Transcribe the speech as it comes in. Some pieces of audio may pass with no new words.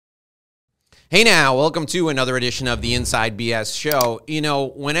Hey now, welcome to another edition of the Inside BS Show. You know,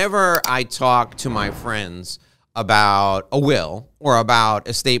 whenever I talk to my friends about a will or about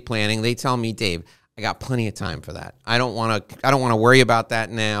estate planning, they tell me, Dave, I got plenty of time for that. I don't want to worry about that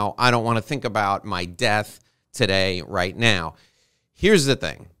now. I don't want to think about my death today, right now. Here's the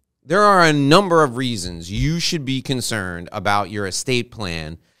thing. There are a number of reasons you should be concerned about your estate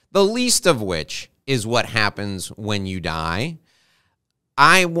plan, the least of which is what happens when you die.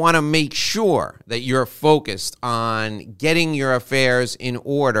 I want to make sure that you're focused on getting your affairs in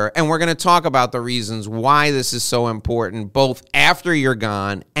order. And we're going to talk about the reasons why this is so important, both after you're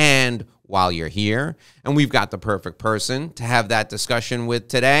gone and while you're here. And we've got the perfect person to have that discussion with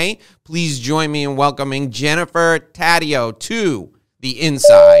today. Please join me in welcoming Jennifer Taddeo to the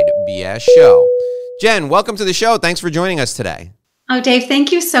Inside BS Show. Jen, welcome to the show. Thanks for joining us today. Oh, Dave,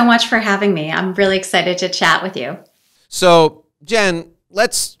 thank you so much for having me. I'm really excited to chat with you. So, Jen,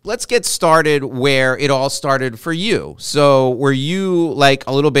 Let's get started where it all started for you. So were you like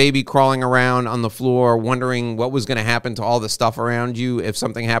a little baby crawling around on the floor wondering what was going to happen to all the stuff around you if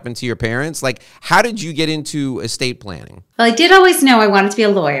something happened to your parents? Like, how did you get into estate planning? Well, I did always know I wanted to be a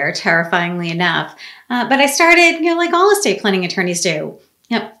lawyer, terrifyingly enough. But I started, like all estate planning attorneys do,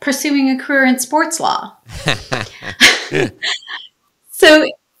 pursuing a career in sports law. So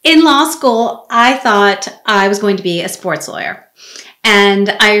in law school, I thought I was going to be a sports lawyer. And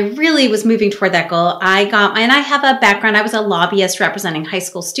I really was moving toward that goal. And I have a background. I was a lobbyist representing high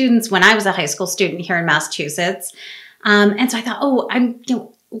school students when I was a high school student here in Massachusetts. And so I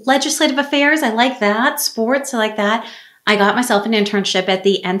thought, legislative affairs, I like that. Sports, I like that. I got myself an internship at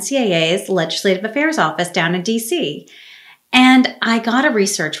the NCAA's Legislative Affairs Office down in DC. And I got a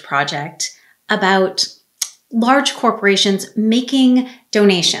research project about large corporations making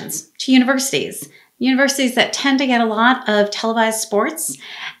donations to universities that tend to get a lot of televised sports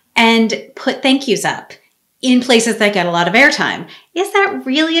and put thank yous up in places that get a lot of airtime. Is that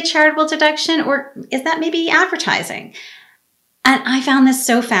really a charitable deduction, or is that maybe advertising? And I found this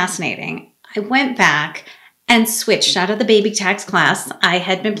so fascinating. I went back and switched out of the baby tax class I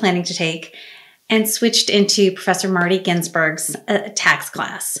had been planning to take and switched into Professor Marty Ginsburg's tax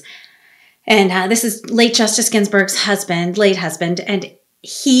class. And this is late Justice Ginsburg's late husband, and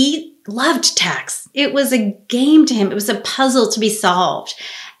he loved tax. It was a game to him. It was a puzzle to be solved.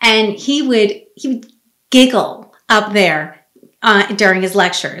 And he would giggle up there during his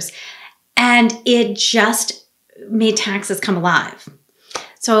lectures. And it just made taxes come alive.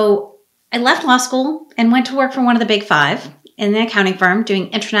 So I left law school and went to work for one of the big five in an accounting firm doing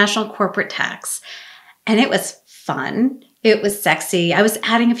international corporate tax. And it was fun. It was sexy. I was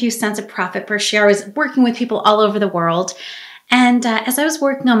adding a few cents of profit per share. I was working with people all over the world. And as I was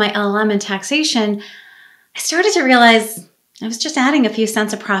working on my LLM in taxation, I started to realize I was just adding a few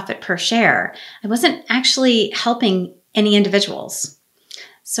cents of profit per share. I wasn't actually helping any individuals.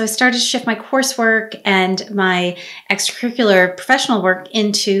 So I started to shift my coursework and my extracurricular professional work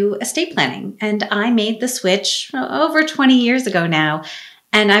into estate planning. And I made the switch over 20 years ago now,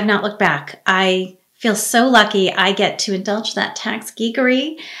 and I've not looked back. I feel so lucky I get to indulge that tax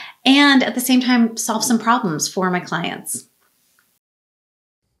geekery and at the same time solve some problems for my clients.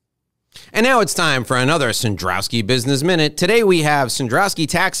 And now it's time for another Sandrowski Business Minute. Today we have Sandrowski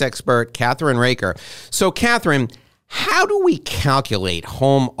tax expert Catherine Raker. So Catherine, how do we calculate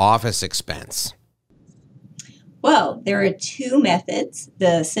home office expense? Well, there are two methods,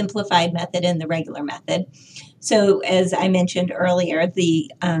 the simplified method and the regular method. So as I mentioned earlier, the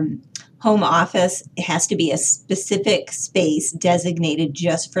home office has to be a specific space designated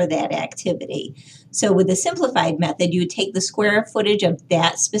just for that activity. So with the simplified method, you would take the square footage of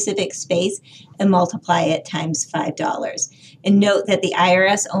that specific space and multiply it times $5. And note that the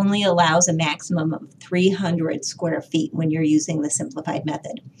IRS only allows a maximum of 300 square feet when you're using the simplified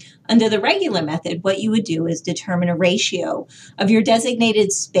method. Under the regular method, what you would do is determine a ratio of your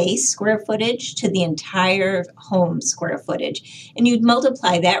designated space square footage to the entire home square footage. And you'd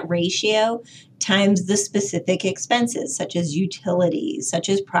multiply that ratio times the specific expenses, such as utilities, such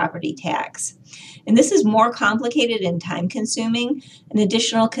as property tax. And this is more complicated and time-consuming. An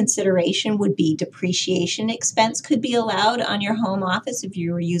additional consideration would be depreciation expense could be allowed on your home office if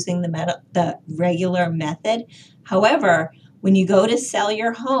you were using the regular method. However, when you go to sell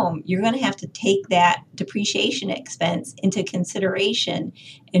your home, you're going to have to take that depreciation expense into consideration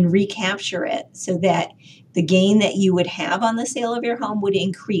and recapture it so that the gain that you would have on the sale of your home would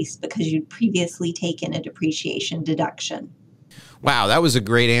increase because you'd previously taken a depreciation deduction. Wow, that was a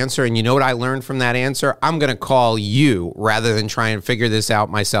great answer. And you know what I learned from that answer? I'm going to call you rather than try and figure this out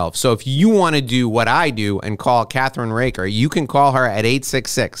myself. So if you want to do what I do and call Catherine Raker, you can call her at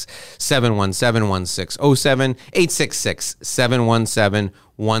 866-717-1607,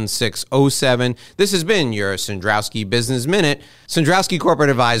 866-717-1607. This has been your Sandrowski Business Minute. Sandrowski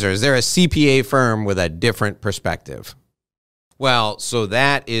Corporate Advisors, they're a CPA firm with a different perspective. Well, so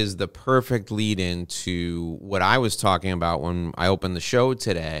that is the perfect lead into what I was talking about when I opened the show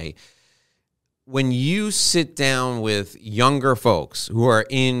today. When you sit down with younger folks who are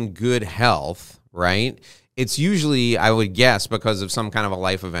in good health, right? It's usually, I would guess, because of some kind of a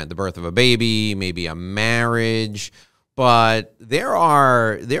life event, the birth of a baby, maybe a marriage. But there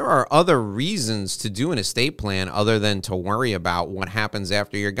are other reasons to do an estate plan other than to worry about what happens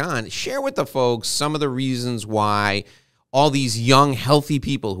after you're gone. Share with the folks some of the reasons why all these young, healthy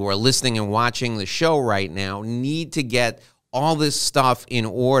people who are listening and watching the show right now need to get all this stuff in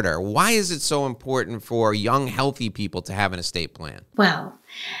order. Why is it so important for young, healthy people to have an estate plan? Well,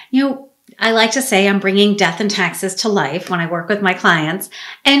 I like to say I'm bringing death and taxes to life when I work with my clients.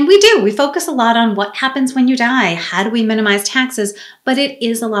 And we do. We focus a lot on what happens when you die. How do we minimize taxes? But it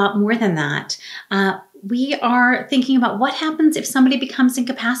is a lot more than that. We are thinking about what happens if somebody becomes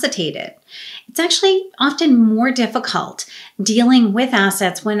incapacitated. It's actually often more difficult dealing with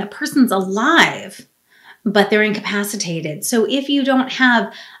assets when a person's alive, but they're incapacitated. So if you don't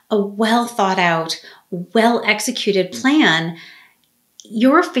have a well thought out, well executed plan,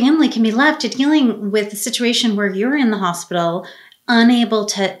 your family can be left to dealing with a situation where you're in the hospital, unable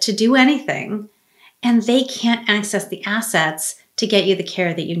to do anything, and they can't access the assets to get you the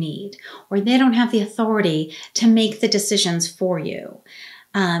care that you need, or they don't have the authority to make the decisions for you.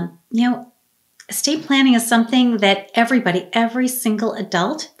 Estate planning is something that everybody, every single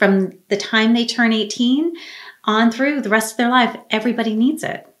adult, from the time they turn 18 on through the rest of their life, everybody needs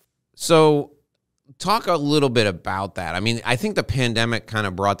it. So talk a little bit about that. I mean, I think the pandemic kind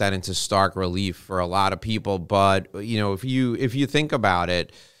of brought that into stark relief for a lot of people. But, if you think about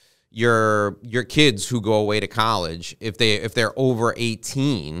it, your kids who go away to college, if they're over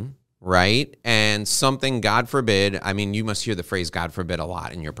 18, right? And something, God forbid, I mean, you must hear the phrase God forbid a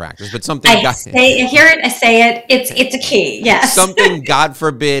lot in your practice, but something I hear it, I say it, it's a key, yes. Something, God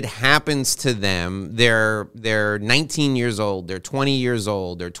forbid, happens to them. They're 19 years old, they're 20 years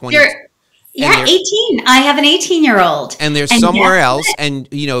old, they're 20. Yeah, 18. I have an 18-year-old. And they're somewhere else,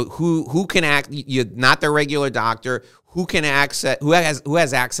 and who can act, not their regular doctor, who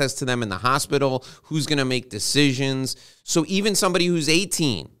has access to them in the hospital, who's going to make decisions. So even somebody who's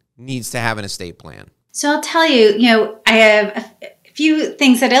 18 needs to have an estate plan. So I'll tell you, I have a few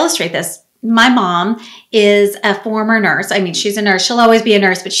things that illustrate this. My mom is a former nurse. I mean, she's a nurse. She'll always be a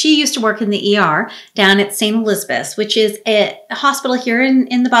nurse, but she used to work in the ER down at St. Elizabeth's, which is a hospital here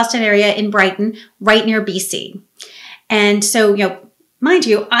in the Boston area in Brighton, right near BC. And so, mind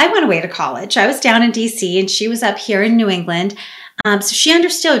you, I went away to college. I was down in DC and she was up here in New England. So she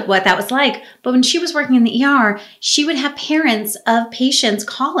understood what that was like. But when she was working in the ER, she would have parents of patients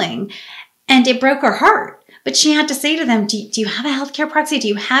calling, and it broke her heart. But she had to say to them, do you have a healthcare proxy? Do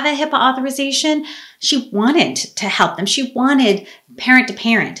you have a HIPAA authorization? She wanted to help them. She wanted parent to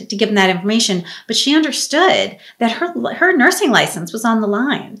parent to give them that information. But she understood that her nursing license was on the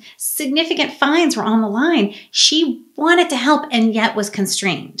line. Significant fines were on the line. She wanted to help and yet was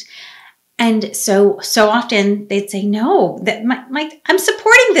constrained. And so often they'd say, no, that I'm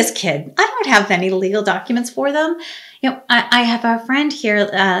supporting this kid. I don't have any legal documents for them. I have a friend here,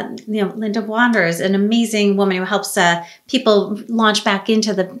 Linda Wanders, an amazing woman who helps people launch back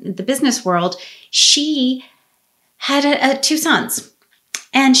into the business world. She had two sons,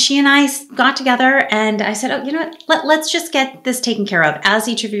 and she and I got together, and I said, let's just get this taken care of as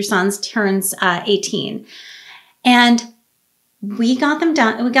each of your sons turns 18. And we got them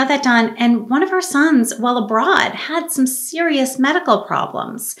done. We got that done. And one of our sons, while abroad, had some serious medical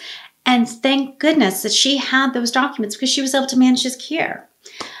problems. And thank goodness that she had those documents because she was able to manage his care.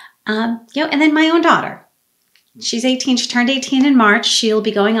 And then my own daughter, she's 18. She turned 18 in March. She'll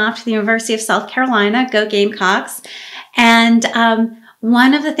be going off to the University of South Carolina. Go Gamecocks. And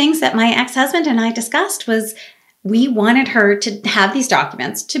one of the things that my ex-husband and I discussed was we wanted her to have these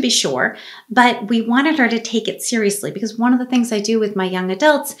documents, to be sure, but we wanted her to take it seriously because one of the things I do with my young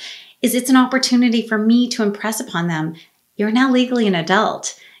adults is it's an opportunity for me to impress upon them. You're now legally an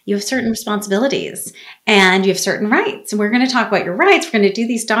adult. You have certain responsibilities and you have certain rights. And we're going to talk about your rights. We're going to do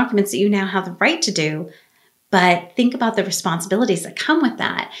these documents that you now have the right to do, but think about the responsibilities that come with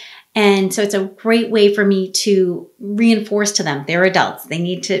that. And so it's a great way for me to reinforce to them, they're adults. They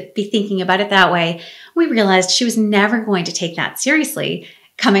need to be thinking about it that way. We realized she was never going to take that seriously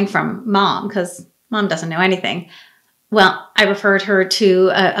coming from mom, because mom doesn't know anything. Well, I referred her to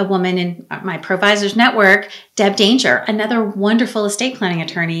a woman in my provisor's network, Deb Danger, another wonderful estate planning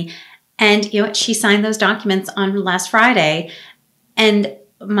attorney. And you know what? She signed those documents on last Friday. And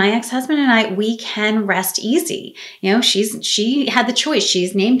my ex-husband and I, we can rest easy. You know, she had the choice.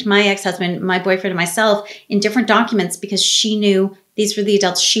 She's named my ex-husband, my boyfriend, and myself in different documents because she knew these were the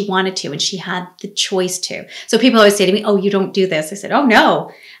adults she wanted to, and she had the choice to. So people always say to me, "Oh, you don't do this." I said, "Oh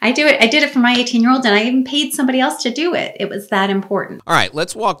no, I do it. I did it for my 18-year-old, and I even paid somebody else to do it. It was that important." All right,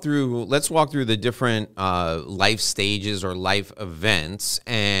 let's walk through the different life stages or life events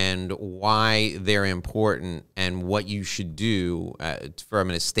and why they're important and what you should do from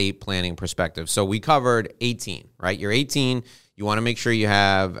an estate planning perspective. So we covered 18, right? You're 18. You want to make sure you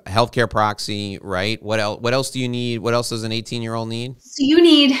have a healthcare proxy, right? What else do you need? What else does an 18-year-old need? So you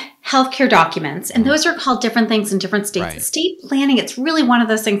need healthcare documents, and those are called different things in different states. Right. Estate planning, it's really one of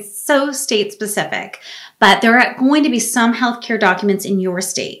those things, so state specific, but there are going to be some healthcare documents in your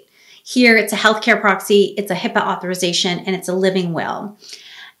state. Here, it's a healthcare proxy, it's a HIPAA authorization, and it's a living will.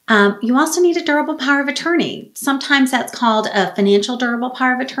 You also need a durable power of attorney. Sometimes that's called a financial durable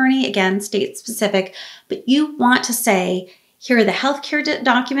power of attorney, again, state specific, but you want to say, here are the healthcare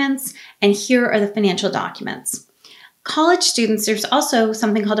documents, and here are the financial documents. College students, there's also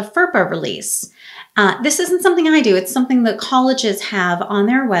something called a FERPA release. This isn't something I do. It's something that colleges have on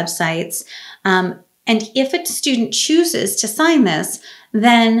their websites. And if a student chooses to sign this,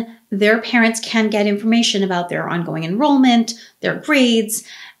 then their parents can get information about their ongoing enrollment, their grades,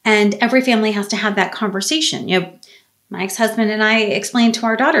 and every family has to have that conversation. You know, my ex-husband and I explained to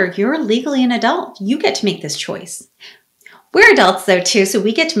our daughter, you're legally an adult. You get to make this choice. We're adults though too, so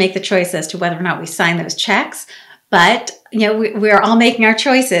we get to make the choice as to whether or not we sign those checks. But you know, we're all making our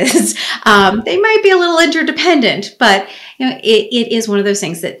choices. They might be a little interdependent, but you know, it is one of those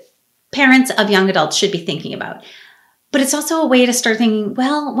things that parents of young adults should be thinking about. But it's also a way to start thinking,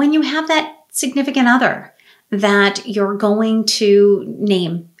 well, when you have that significant other that you're going to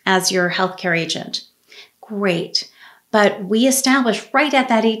name as your healthcare agent, great. But we established right at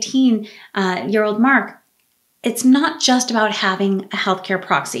that 18-year-old mark, it's not just about having a healthcare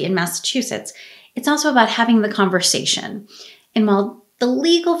proxy in Massachusetts. It's also about having the conversation. And while the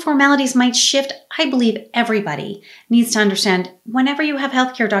legal formalities might shift, I believe everybody needs to understand whenever you have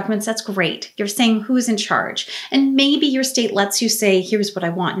healthcare documents, that's great. You're saying who's in charge. And maybe your state lets you say, here's what I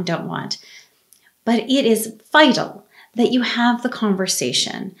want and don't want. But it is vital that you have the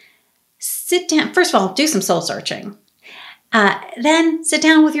conversation. Sit down. First of all, do some soul searching. Then sit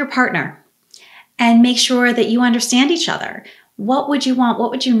down with your partner and make sure that you understand each other. What would you want? What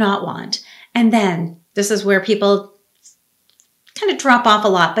would you not want? And then this is where people kind of drop off a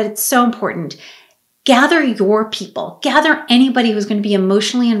lot, but it's so important. Gather your people. Gather anybody who's going to be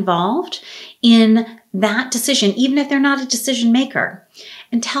emotionally involved in that decision, even if they're not a decision maker.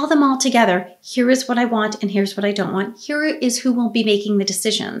 And tell them all together, here is what I want and here's what I don't want. Here is who will be making the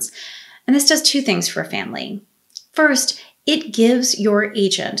decisions. And this does two things for a family. First, it gives your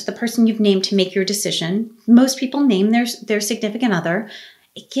agent, the person you've named to make your decision, most people name their significant other,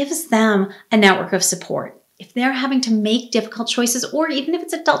 it gives them a network of support. If they're having to make difficult choices, or even if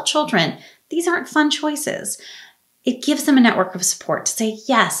it's adult children, these aren't fun choices. It gives them a network of support to say,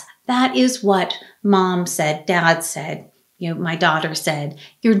 yes, that is what mom said, dad said, you know, my daughter said,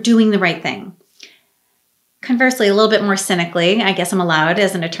 you're doing the right thing. Conversely, a little bit more cynically, I guess I'm allowed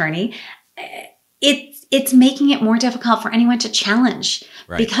as an attorney, it's making it more difficult for anyone to challenge,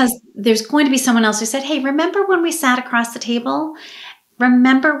 right? Because there's going to be someone else who said, hey, remember when we sat across the table?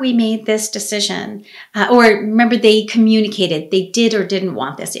 Remember we made this decision, or remember they communicated, they did or didn't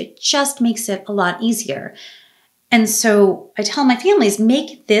want this. It just makes it a lot easier. And so I tell my families,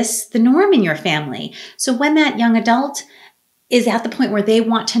 make this the norm in your family. So when that young adult is at the point where they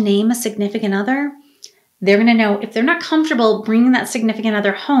want to name a significant other, they're going to know if they're not comfortable bringing that significant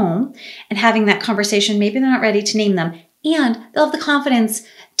other home and having that conversation, maybe they're not ready to name them, and they'll have the confidence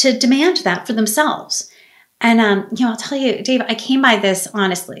to demand that for themselves. And, you know, I'll tell you, Dave, I came by this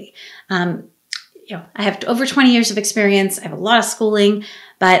honestly. You know, I have over 20 years of experience. I have a lot of schooling,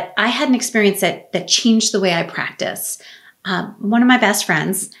 but I had an experience that changed the way I practice. One of my best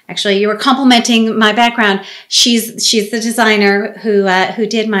friends, actually, you were complimenting my background. She's the designer who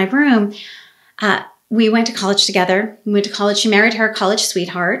did my room. We went to college together. We went to college. She married her college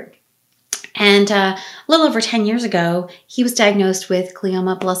sweetheart. And a little over 10 years ago, he was diagnosed with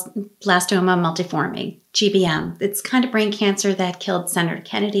glioblastoma multiforme, GBM. It's kind of brain cancer that killed Senator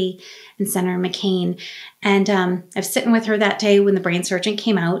Kennedy and Senator McCain. And I was sitting with her that day when the brain surgeon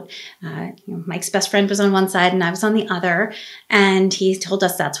came out. Mike's best friend was on one side and I was on the other. And he told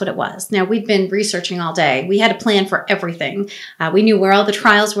us that's what it was. Now, we'd been researching all day. We had a plan for everything. We knew where all the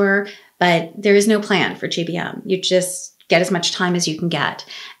trials were, but there is no plan for GBM. You just get as much time as you can get.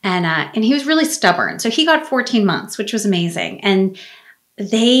 And he was really stubborn. So he got 14 months, which was amazing. And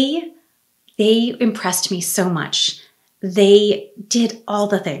they impressed me so much. They did all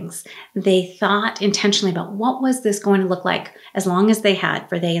the things. They thought intentionally about what was this going to look like as long as they had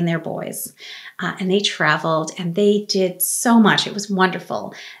for they and their boys. And they traveled and they did so much. It was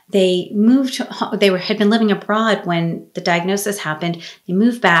wonderful. They had been living abroad when the diagnosis happened. They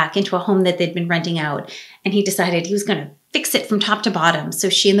moved back into a home that they'd been renting out. And he decided he was going to fix it from top to bottom so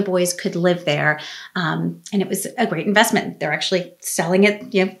she and the boys could live there. And it was a great investment. They're actually selling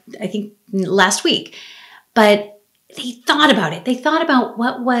it, I think last week. But they thought about it. They thought about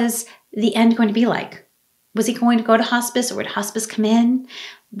what was the end going to be like. Was he going to go to hospice or would hospice come in?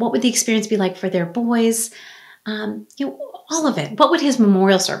 What would the experience be like for their boys? All of it. What would his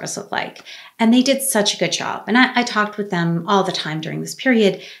memorial service look like? And they did such a good job. And I talked with them all the time during this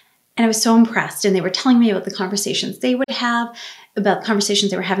period. And I was so impressed. And they were telling me about the conversations they would have, about conversations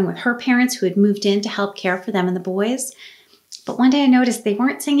they were having with her parents who had moved in to help care for them and the boys. But one day I noticed they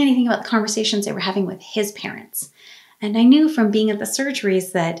weren't saying anything about the conversations they were having with his parents. And I knew from being at the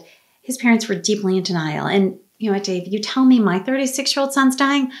surgeries that his parents were deeply in denial. And Dave, you tell me my 36-year-old son's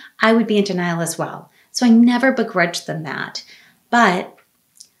dying, I would be in denial as well. So I never begrudged them that. But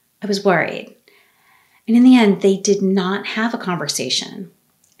I was worried. And in the end, they did not have a conversation.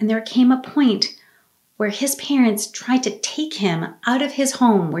 And there came a point where his parents tried to take him out of his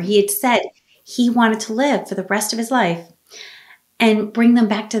home where he had said he wanted to live for the rest of his life and bring them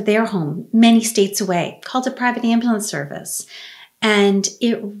back to their home many states away, called a private ambulance service. And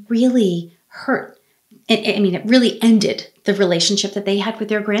it really hurt. It really ended the relationship that they had with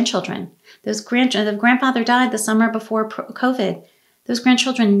their grandchildren. The grandfather died the summer before COVID. Those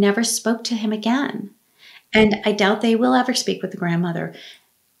grandchildren never spoke to him again. And I doubt they will ever speak with the grandmother.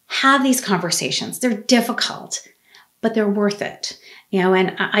 Have these conversations. They're difficult, but they're worth it.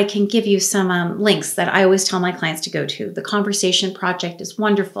 And I can give you some links that I always tell my clients to go to. The Conversation Project is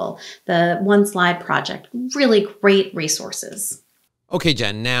wonderful. The One Slide Project, really great resources. Okay,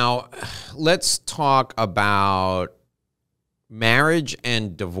 Jen, now let's talk about marriage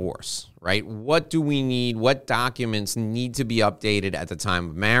and divorce, right? What do we need? What documents need to be updated at the time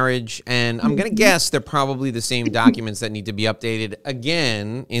of marriage? And I'm going to guess they're probably the same documents that need to be updated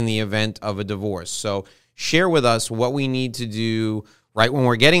again in the event of a divorce. So share with us what we need to do right when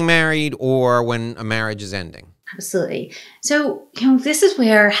we're getting married or when a marriage is ending. Absolutely. So, this is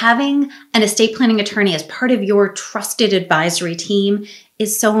where having an estate planning attorney as part of your trusted advisory team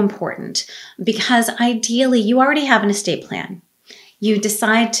is so important because ideally you already have an estate plan. You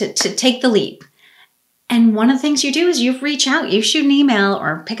decide to take the leap. And one of the things you do is you reach out, you shoot an email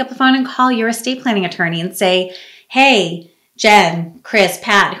or pick up the phone and call your estate planning attorney and say, hey, Jen, Chris,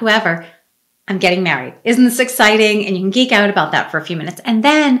 Pat, whoever, I'm getting married. Isn't this exciting? And you can geek out about that for a few minutes. And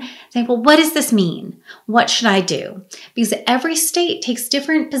then say, well, what does this mean? What should I do? Because every state takes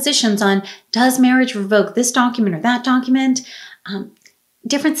different positions on, does marriage revoke this document or that document?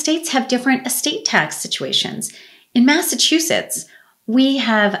 Different states have different estate tax situations. In Massachusetts, we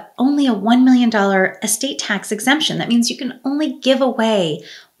have only a $1 million estate tax exemption. That means you can only give away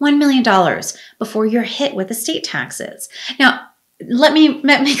 $1 million before you're hit with estate taxes. Now, let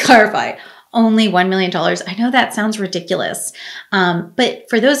me clarify. Only $1 million. I know that sounds ridiculous. But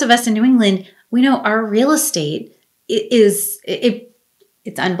for those of us in New England, we know our real estate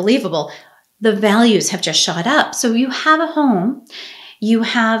it's unbelievable. The values have just shot up. So you have a home, you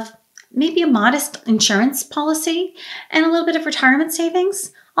have maybe a modest insurance policy and a little bit of retirement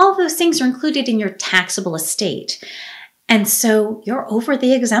savings. All of those things are included in your taxable estate. And so you're over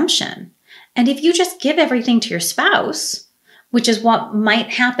the exemption. And if you just give everything to your spouse, which is what might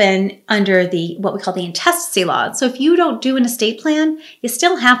happen under what we call the intestacy law. So if you don't do an estate plan, you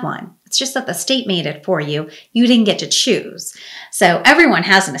still have one. It's just that the state made it for you. You didn't get to choose. So everyone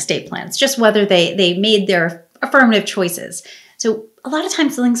has an estate plan. It's just whether they made their affirmative choices. So a lot of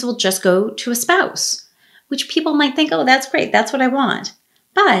times things will just go to a spouse, which people might think, oh, that's great. That's what I want.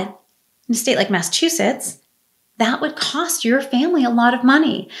 But in a state like Massachusetts, that would cost your family a lot of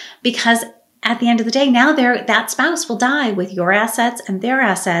money because at the end of the day, now that spouse will die with your assets and their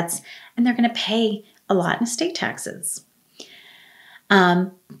assets, and they're going to pay a lot in estate taxes.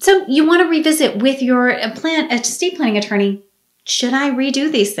 So you want to revisit with your estate planning attorney, should I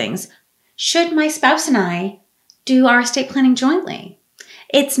redo these things? Should my spouse and I do our estate planning jointly?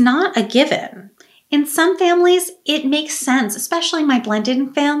 It's not a given. In some families, it makes sense, especially my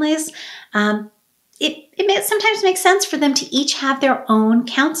blended families. It sometimes makes sense for them to each have their own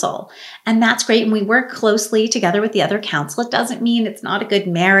counsel. And that's great. And we work closely together with the other counsel. It doesn't mean it's not a good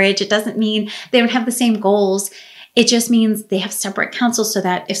marriage. It doesn't mean they don't have the same goals. It just means they have separate counsel so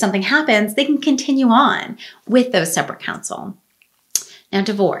that if something happens, they can continue on with those separate counsel. Now,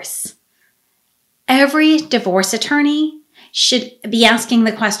 divorce. Every divorce attorney should be asking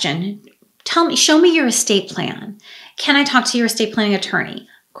the question, show me your estate plan. Can I talk to your estate planning attorney?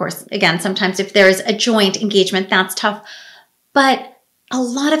 Of course, again, sometimes if there is a joint engagement, that's tough. But a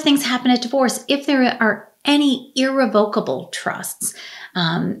lot of things happen at divorce if there are any irrevocable trusts.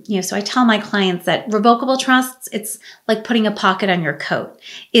 So I tell my clients that revocable trusts, it's like putting a pocket on your coat.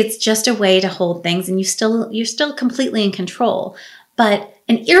 It's just a way to hold things and you're still completely in control. But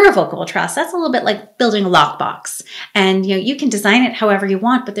an irrevocable trust, that's a little bit like building a lockbox. And you can design it however you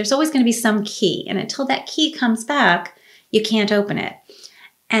want, but there's always going to be some key. And until that key comes back, you can't open it.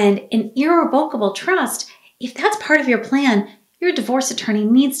 And an irrevocable trust, if that's part of your plan, your divorce attorney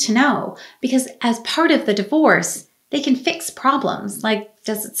needs to know, because as part of the divorce, they can fix problems like,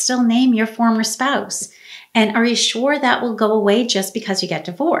 does it still name your former spouse? And are you sure that will go away just because you get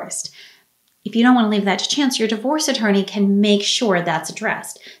divorced? If you don't want to leave that to chance, your divorce attorney can make sure that's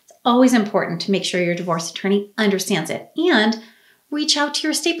addressed. It's always important to make sure your divorce attorney understands it, and reach out to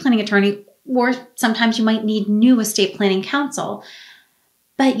your estate planning attorney, or sometimes you might need new estate planning counsel.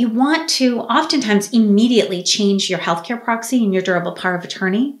 But you want to oftentimes immediately change your healthcare proxy and your durable power of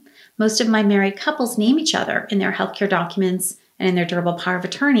attorney. Most of my married couples name each other in their healthcare documents and in their durable power of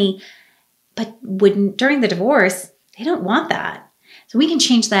attorney, but during the divorce, they don't want that. So we can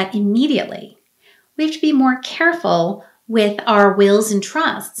change that immediately. We have to be more careful with our wills and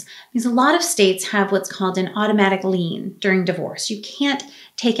trusts because a lot of states have what's called an automatic lien during divorce. You can't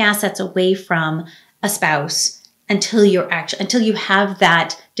take assets away from a spouse until you have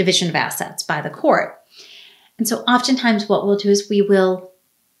that division of assets by the court. And so oftentimes what we'll do is we will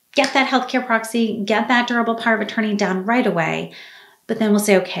get that healthcare proxy, get that durable power of attorney down right away. But then we'll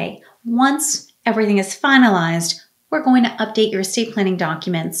say, okay, once everything is finalized, we're going to update your estate planning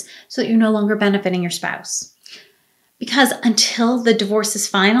documents so that you're no longer benefiting your spouse. Because until the divorce is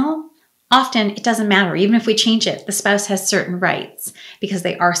final, often it doesn't matter. Even if we change it, the spouse has certain rights because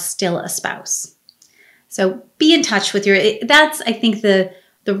they are still a spouse. So be in touch with that's, I think, the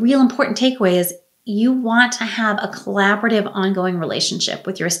real important takeaway is you want to have a collaborative, ongoing relationship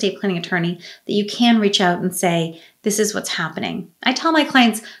with your estate planning attorney that you can reach out and say, this is what's happening. I tell my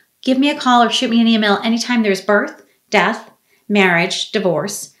clients, give me a call or shoot me an email anytime there's birth, death, marriage,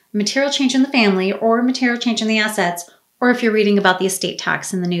 divorce, material change in the family, or material change in the assets, or if you're reading about the estate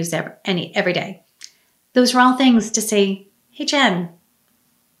tax in the news every day. Those are all things to say, hey, Jen,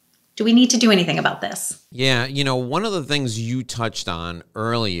 do we need to do anything about this? Yeah, one of the things you touched on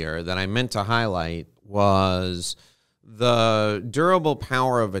earlier that I meant to highlight was the durable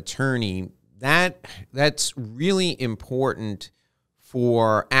power of attorney. That's really important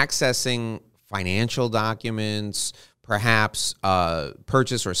for accessing financial documents, perhaps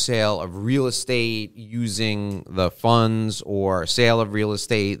purchase or sale of real estate using the funds, or sale of real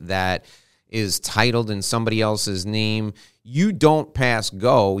estate that is titled in somebody else's name. You don't pass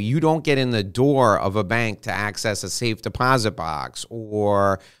go. You don't get in the door of a bank to access a safe deposit box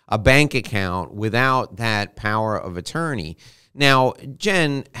or a bank account without that power of attorney. Now,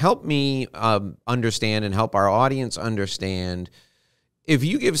 Jen, help me understand and help our audience understand. If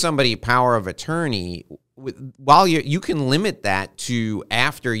you give somebody power of attorney, while you can limit that to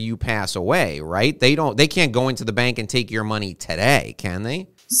after you pass away, right? They can't go into the bank and take your money today, can they?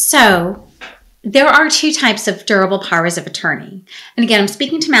 So there are two types of durable powers of attorney. And again, I'm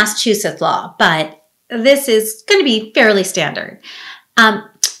speaking to Massachusetts law, but this is going to be fairly standard.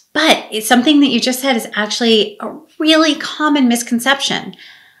 But it's something that you just said is actually a really common misconception.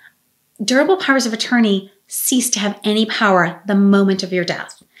 Durable powers of attorney cease to have any power the moment of your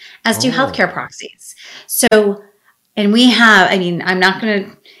death, as do healthcare proxies. So, and we have,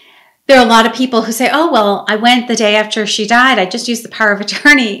 there are a lot of people who say, oh, well, I went the day after she died. I just used the power of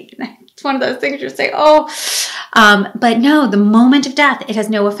attorney. It's one of those things you say, but no, the moment of death, it has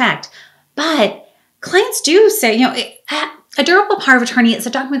no effect. But clients do say, a durable power of attorney is a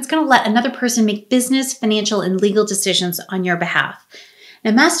document that's going to let another person make business, financial, and legal decisions on your behalf.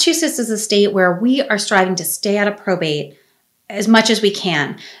 Now, Massachusetts is a state where we are striving to stay out of probate as much as we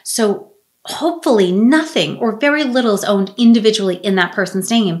can. So hopefully nothing or very little is owned individually in that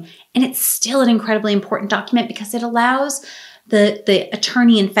person's name. And it's still an incredibly important document because it allows the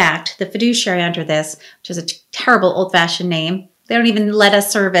attorney, in fact, the fiduciary under this, which is a terrible old-fashioned name. They don't even let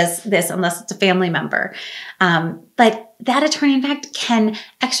us service this unless it's a family member. But that attorney, in fact, can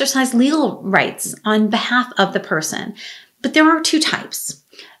exercise legal rights on behalf of the person. But there are two types.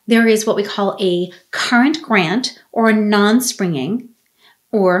 There is what we call a current grant or a non-springing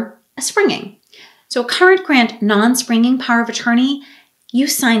or a springing. So a current grant, non-springing power of attorney, you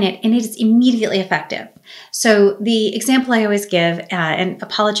sign it and it is immediately effective. So the example I always give, and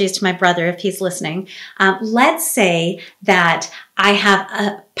apologies to my brother if he's listening, let's say that I have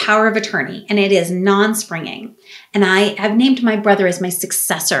a power of attorney and it is non-springing. And I have named my brother as my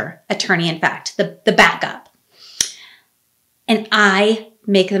successor attorney, in fact, the backup. And I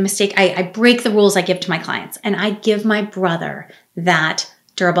make the mistake, I break the rules I give to my clients, and I give my brother that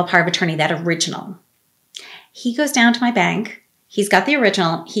durable power of attorney, that original. He goes down to my bank. He's got the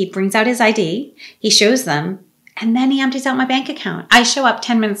original. He brings out his ID. He shows them, and then he empties out my bank account. I show up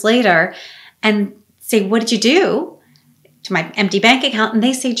 10 minutes later and say, "What did you do?" to my empty bank account. And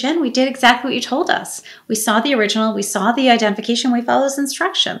they say, "Jen, we did exactly what you told us. We saw the original. We saw the identification. We followed those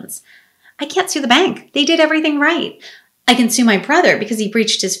instructions." I can't sue the bank. They did everything right. I can sue my brother because he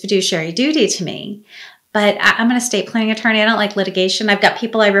breached his fiduciary duty to me. But I'm an estate planning attorney. I don't like litigation. I've got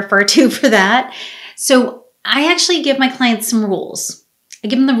people I refer to for that. So I actually give my clients some rules. I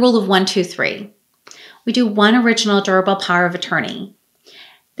give them the rule of 1, 2, 3. We do one original durable power of attorney.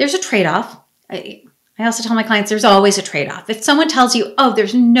 There's a trade-off. I also tell my clients there's always a trade-off. If someone tells you, "Oh,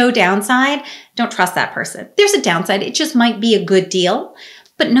 there's no downside," don't trust that person. There's a downside. It just might be a good deal,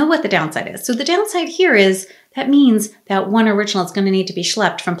 but know what the downside is. So the downside here is that means that one original is going to need to be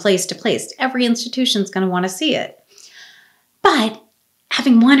schlepped from place to place. Every institution is going to want to see it. But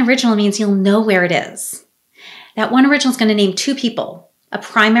having one original means you'll know where it is. That one original is going to name two people, a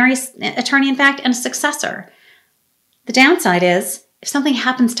primary attorney, in fact, and a successor. The downside is if something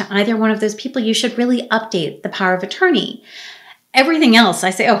happens to either one of those people, you should really update the power of attorney. Everything else, I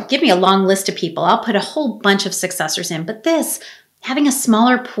say, "Oh, give me a long list of people. I'll put a whole bunch of successors in." But this, having a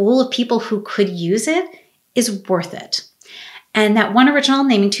smaller pool of people who could use it, is worth it. And that one original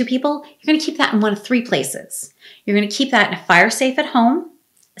naming two people, you're going to keep that in one of three places. You're going to keep that in a fire safe at home,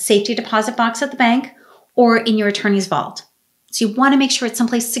 a safety deposit box at the bank, or in your attorney's vault. So you want to make sure it's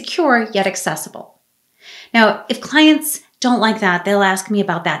someplace secure yet accessible. Now, if clients don't like that, they'll ask me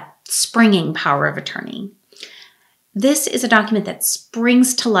about that springing power of attorney. This is a document that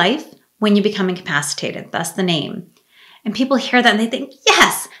springs to life when you become incapacitated, thus the name. And people hear that and they think,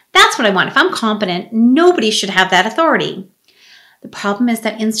 "Yes, that's what I want. If I'm competent, nobody should have that authority." The problem is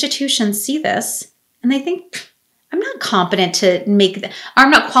that institutions see this and they think, "I'm not competent to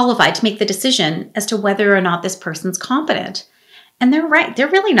I'm not qualified to make the decision as to whether or not this person's competent." And they're right. They're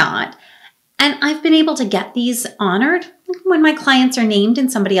really not. And I've been able to get these honored. When my clients are named in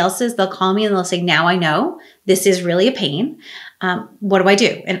somebody else's, they'll call me and they'll say, "Now I know this is really a pain. What do I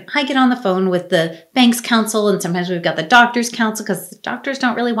do?" And I get on the phone with the bank's counsel, and sometimes we've got the doctor's counsel because the doctors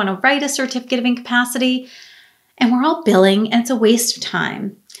don't really want to write a certificate of incapacity. And we're all billing, and it's a waste of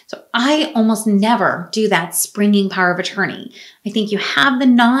time. So I almost never do that springing power of attorney. I think you have the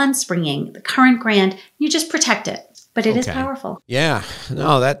non-springing, the current grant, you just protect it. But it is powerful. Yeah.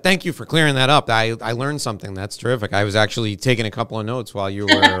 No, thank you for clearing that up. I learned something. That's terrific. I was actually taking a couple of notes while you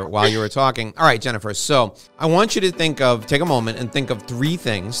were talking. All right, Jennifer. So I want you to take a moment and think of three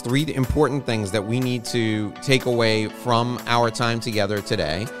important things that we need to take away from our time together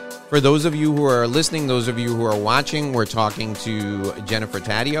today. For those of you who are listening, those of you who are watching, we're talking to Jennifer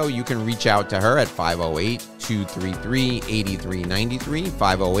Taddeo. You can reach out to her at 508-233-8393,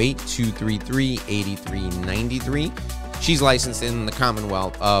 508-233-8393. She's licensed in the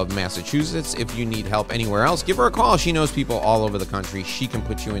Commonwealth of Massachusetts. If you need help anywhere else, give her a call. She knows people all over the country. She can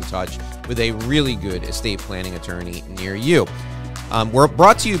put you in touch with a really good estate planning attorney near you. We're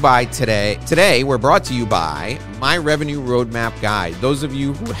brought to you by Today, we're brought to you by My Revenue Roadmap Guide. Those of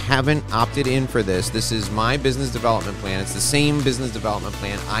you who haven't opted in for this is my business development plan. It's the same business development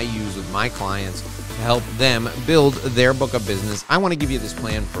plan I use with my clients to help them build their book of business. I want to give you this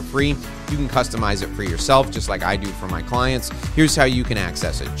plan for free. You can customize it for yourself, just like I do for my clients. Here's how you can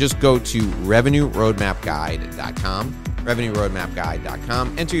access it. Just go to revenueroadmapguide.com.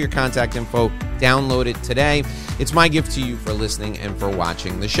 revenueroadmapguide.com. Enter your contact info, download it today. It's my gift to you for listening and for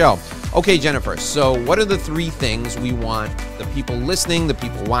watching the show. Okay, Jennifer, so what are the three things we want the people listening, the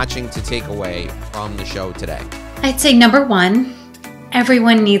people watching to take away from the show today? I'd say number one,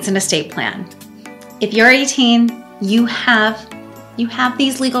 everyone needs an estate plan. If you're 18, you have You have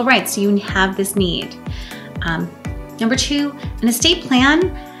these legal rights. You have this need. Number 2, an estate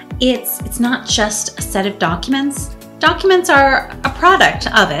plan, it's not just a set of documents. Documents are a product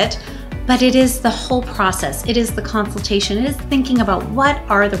of it, but it is the whole process. It is the consultation. It is thinking about what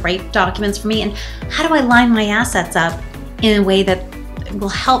are the right documents for me and how do I line my assets up in a way that will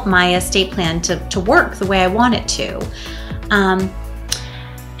help my estate plan to work the way I want it to. And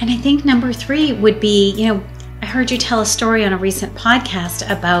I think number 3 would be, I heard you tell a story on a recent podcast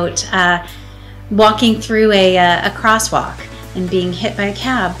about walking through a crosswalk and being hit by a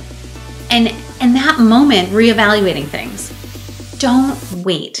cab. And in that moment, reevaluating things. Don't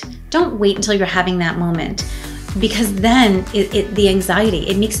wait. Don't wait until you're having that moment, because then the anxiety,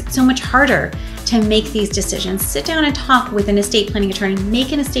 it makes it so much harder to make these decisions. Sit down and talk with an estate planning attorney.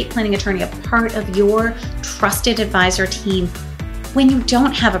 Make an estate planning attorney a part of your trusted advisor team when you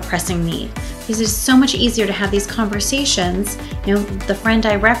don't have a pressing need, because it's so much easier to have these conversations. The friend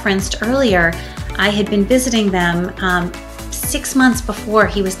I referenced earlier, I had been visiting them 6 months before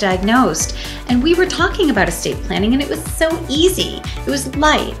he was diagnosed, and we were talking about estate planning, and it was so easy. It was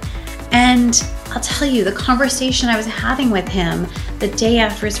light. And I'll tell you, the conversation I was having with him the day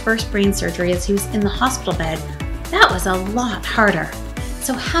after his first brain surgery as he was in the hospital bed, that was a lot harder.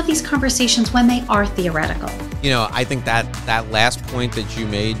 So have these conversations when they are theoretical. I think that last point that you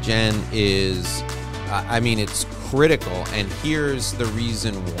made, Jen, is, it's critical. And here's the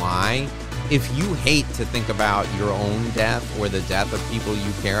reason why. If you hate to think about your own death or the death of people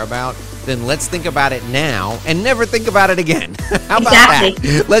you care about, then let's think about it now and never think about it again. How about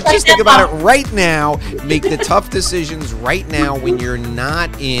that? Let's just think about it right now. Make the tough decisions right now when you're not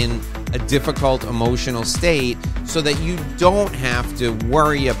in a difficult emotional state, so that you don't have to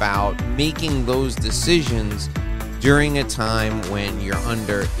worry about making those decisions during a time when you're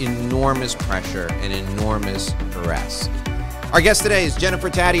under enormous pressure and enormous duress. Our guest today is Jennifer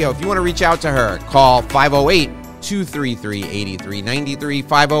Taddeo. If you want to reach out to her, call 508-233-8393,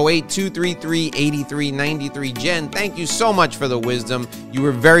 508-233-8393. Jen, thank you so much for the wisdom. You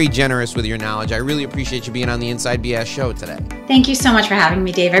were very generous with your knowledge. I really appreciate you being on the Inside BS show today. Thank you so much for having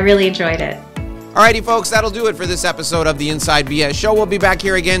me, Dave. I really enjoyed it. Alrighty, folks, that'll do it for this episode of the Inside BS show. We'll be back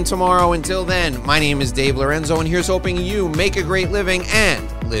here again tomorrow. Until then, my name is Dave Lorenzo, and here's hoping you make a great living and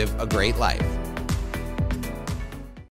live a great life.